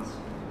coming months.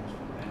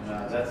 And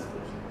that's,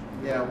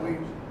 Yeah, With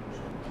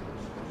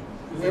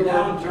the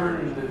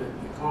downturn in the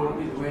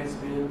economy, the way it's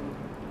been,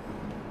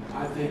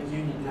 I think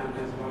Uniontown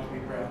has a lot to be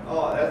proud of.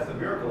 oh, that's the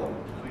miracle of it.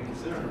 I mean,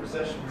 considering the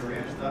recession we were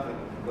in and stuff and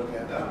what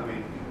they've done, I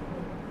mean,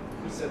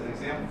 we set an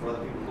example for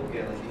other people to look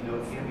at, like, you know,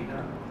 it can be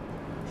done.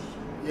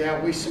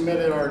 Yeah, we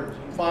submitted our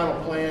final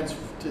plans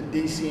to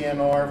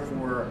DCNR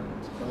for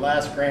the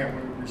last grant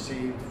we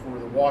received for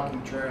the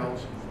walking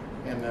trails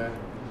and the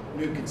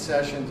new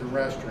concessions and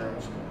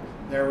restrooms.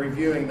 They're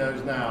reviewing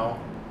those now.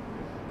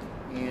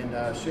 And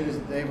as soon as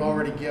they've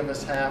already given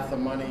us half the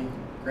money,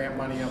 grant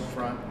money up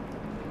front.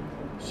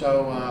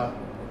 So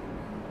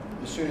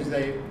as soon as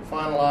they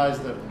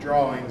finalize the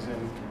drawings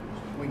and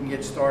we can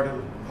get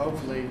started,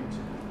 hopefully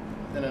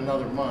in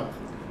another month,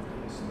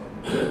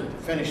 to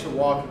finish the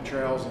walking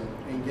trails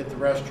and get the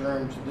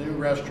restrooms, the new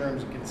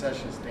restrooms and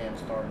concession stand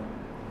started.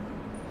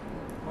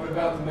 What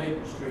about the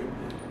Maple Street?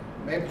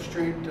 Maple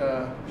Street,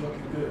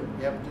 Looking good.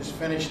 yep, just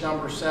finished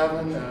number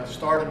 7,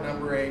 started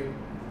number 8.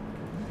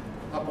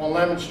 Up on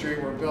Lemon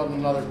Street, we're building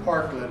another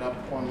parklet up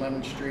on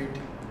Lemon Street.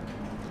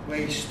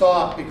 We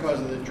stopped because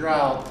of the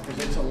drought,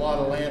 because it's a lot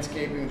of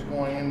landscaping is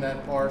going in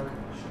that park.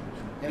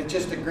 And it's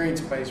just a green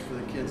space for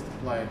the kids to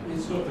play.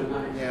 It's looking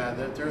nice. Yeah,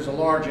 there's a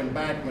large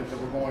embankment that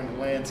we're going to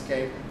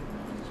landscape.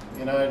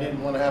 You know, I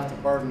didn't want to have to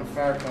burden the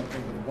fire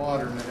company with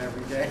watering it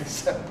every day.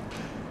 So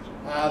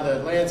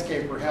the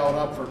landscaper held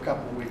up for a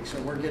couple of weeks,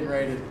 so we're getting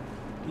ready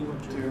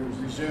to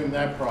resume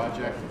that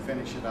project and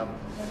finish it up.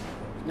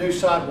 New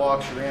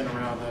sidewalks are in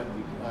around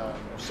the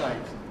site.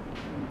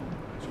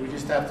 So we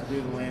just have to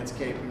do the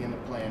landscaping and the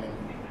planning.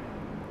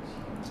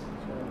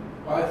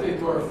 Well, I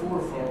think our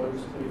forefathers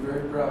would be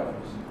very proud of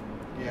us.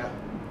 Yeah.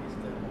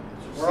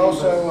 We're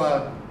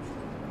also,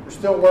 we're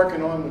still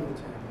working on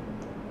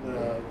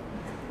the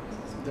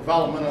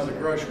development of the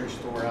grocery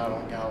store out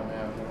on Galvin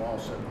Avenue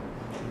also.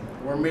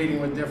 We're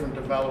meeting with different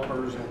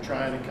developers and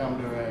trying to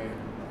come to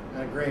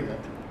an agreement.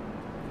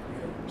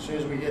 As soon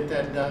as we get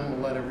that done,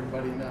 we'll let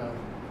everybody know.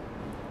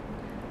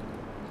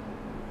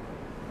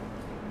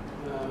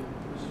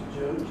 Mr.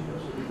 Jones, you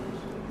have something to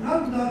say?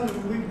 Not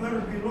that we better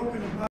be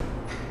looking about.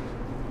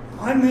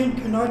 I mean,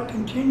 cannot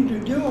continue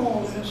to do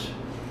all this.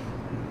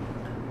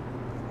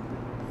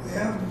 We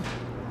have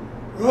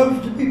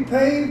roads to be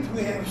paved,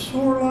 we have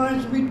sewer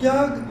lines to be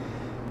dug,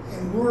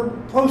 and we're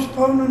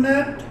postponing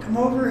that to come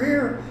over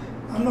here.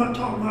 I'm not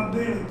talking about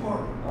Bailey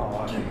Park.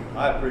 Oh,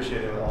 I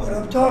appreciate it with all But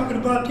that. I'm talking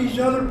about these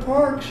other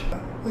parks.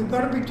 We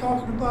better be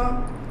talking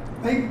about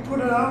maybe put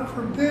it out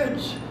for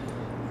bids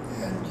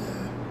and,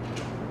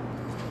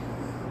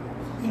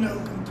 you know,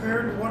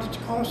 compared to what it's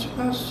costing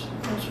us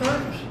in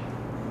service.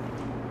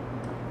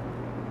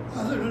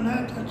 Other than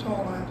that, that's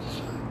all I have to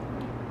say.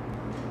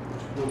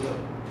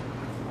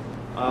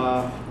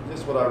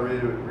 Just what I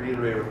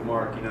reiterated with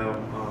Mark, you know,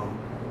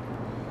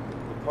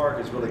 the park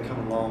is really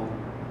coming along.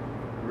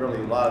 Really,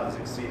 a lot of it's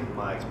exceeded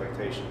my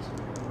expectations.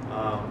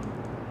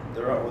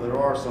 There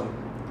are some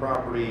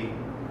property,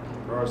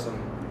 there are some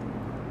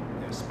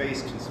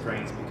space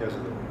constraints because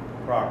of the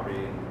property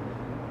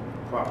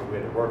and property we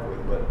had to work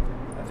with, but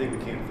I think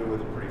we came through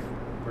with it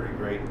pretty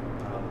great.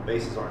 The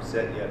bases aren't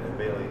set yet at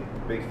Bailey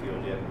Big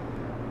Field yet,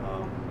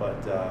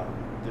 but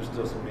there's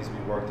still some needs to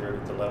be worked there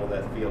to level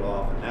that field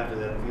off. And after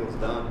that field's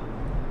done,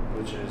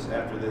 which is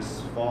after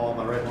this fall, am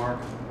I right, Mark?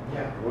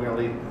 Yeah. We're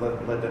gonna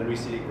let that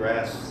reseeded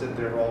grass sit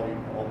there all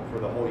for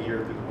the whole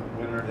year through the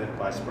winter, then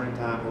by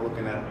springtime, we're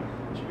looking at,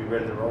 it should be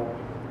ready to roll.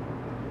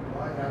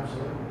 Right,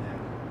 absolutely.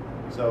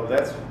 Yeah. So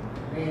that's,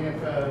 I mean, if,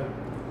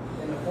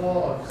 in the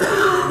fall, if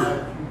someone had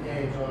a few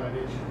days on it,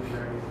 it should be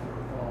ready for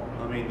the fall.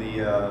 I mean, the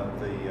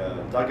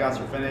dugouts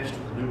are finished,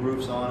 the new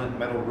roofs on it,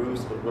 metal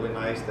roofs look really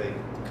nice. They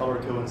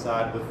color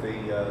coincide with the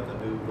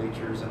new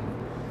bleachers and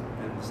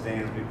the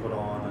stands we put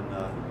on, and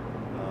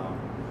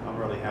I'm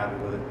really happy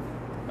with it.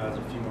 There's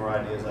a few more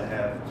ideas I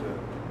have to,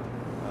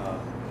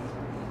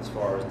 as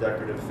far as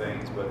decorative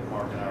things, but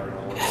Mark and I are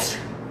going to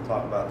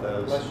talk about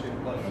those. Bless you,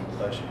 bless you.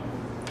 Bless you.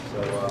 So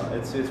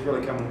it's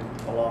really coming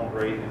along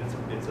great, and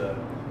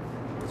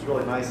what's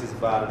really nice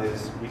about it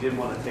is we didn't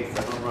want to take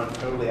the home run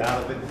totally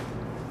out of it,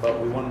 but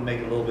we wanted to make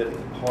it a little bit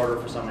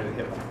harder for somebody to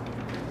hit one.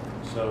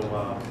 So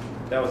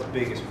that was the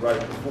biggest right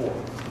before.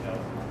 You know,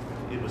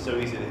 it was so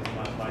easy to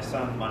my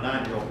son, my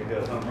 9-year-old could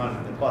hit a home run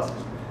in the pluses.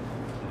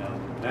 You know,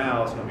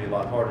 now it's going to be a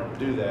lot harder to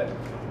do that.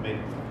 We made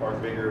the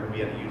park bigger. We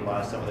had to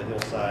utilize some of the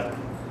hillside.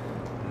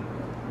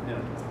 You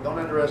know, don't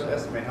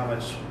underestimate how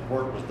much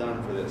work was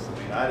done for this. I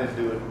mean, I didn't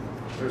do it.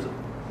 There's a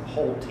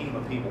whole team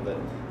of people that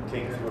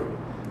came through.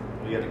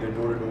 We had to go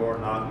door to door,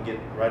 knock, and get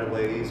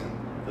right-of-ways,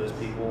 and those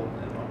people,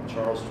 and on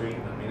Charles Street.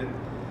 I mean,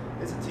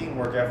 it's a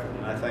teamwork effort,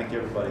 and I thank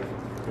everybody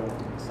for doing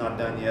it. It's not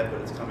done yet,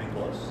 but it's coming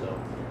close. So,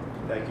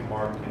 thank you,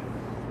 Mark, and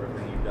for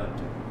everything you've done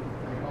too.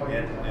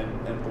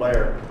 And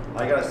Blair,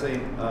 I gotta say,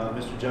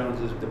 Mr.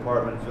 Jones's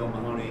department, Phil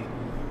Mahoney,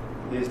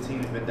 his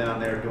team's been down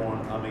there doing.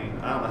 I mean,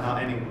 I don't know how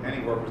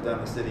any work was done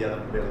in the city other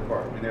than Bailey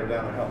Park. I mean, they were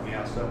down there helping me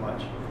out so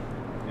much,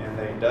 and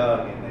they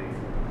dug and they.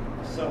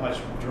 So much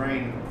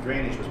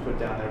drainage was put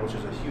down there, which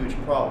is a huge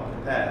problem in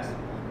the past.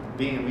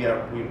 Being we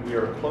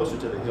are closer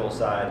to the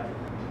hillside,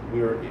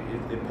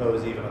 it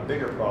posed even a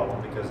bigger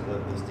problem because of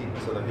the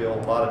steepness of the hill.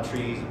 A lot of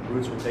trees,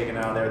 roots were taken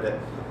out of there that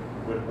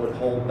would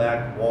hold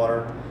back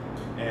water,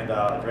 and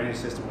a drainage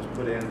system was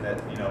put in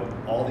that, you know,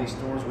 all these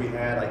storms we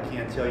had. I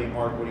can't tell you,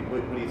 Mark, what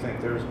do you think?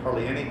 There's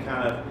hardly any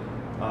kind of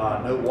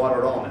no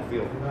water at all in the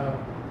field,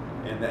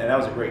 and that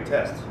was a great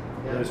test.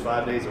 Yeah. Those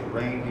 5 days of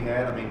rain we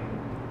had, I mean.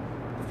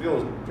 The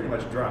field was pretty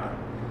much dry.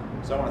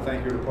 So I want to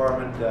thank your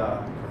department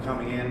for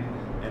coming in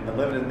and the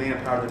limited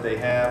manpower that they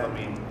have. I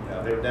mean, you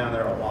know, they were down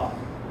there a lot.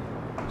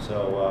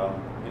 So,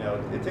 you know,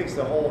 it takes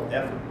the whole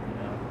effort. You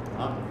know,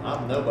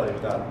 I'm nobody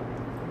without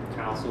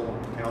council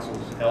and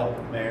council's help,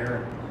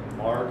 mayor, and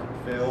Mark,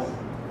 and Phil,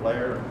 and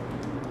Blair.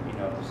 You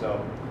know,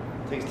 so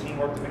it takes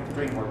teamwork to make the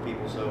dream work,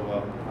 people. So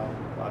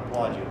I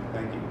applaud you.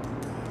 Thank you.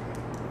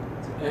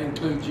 That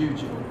includes you,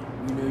 Johnny.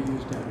 We know you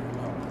was down there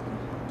a lot.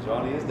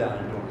 Johnny is down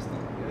there doing his thing.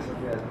 Yes,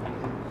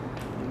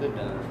 he lived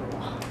down there for a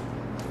while.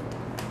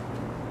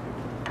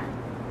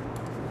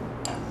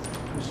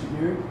 Mr.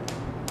 Geary?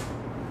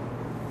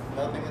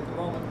 Nothing at the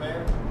moment,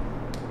 Mayor.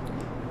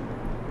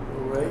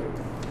 All right.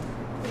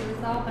 Be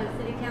resolved by the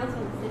City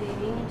Council of the City of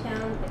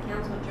Uniontown, the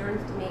council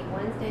adjourns to meet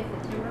Wednesday,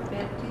 September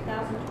 5th,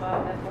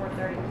 2012 at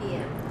 4:30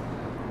 p.m.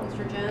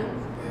 Mr. Jones?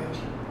 Yes.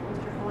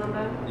 Mr.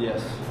 Colombo?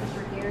 Yes.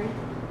 Mr. Geary?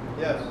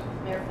 Yes.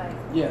 Mayor Pike?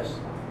 Yes.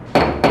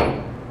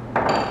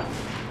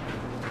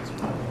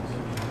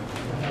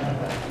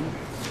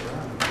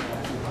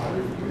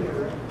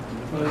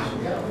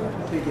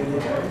 I think it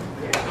is.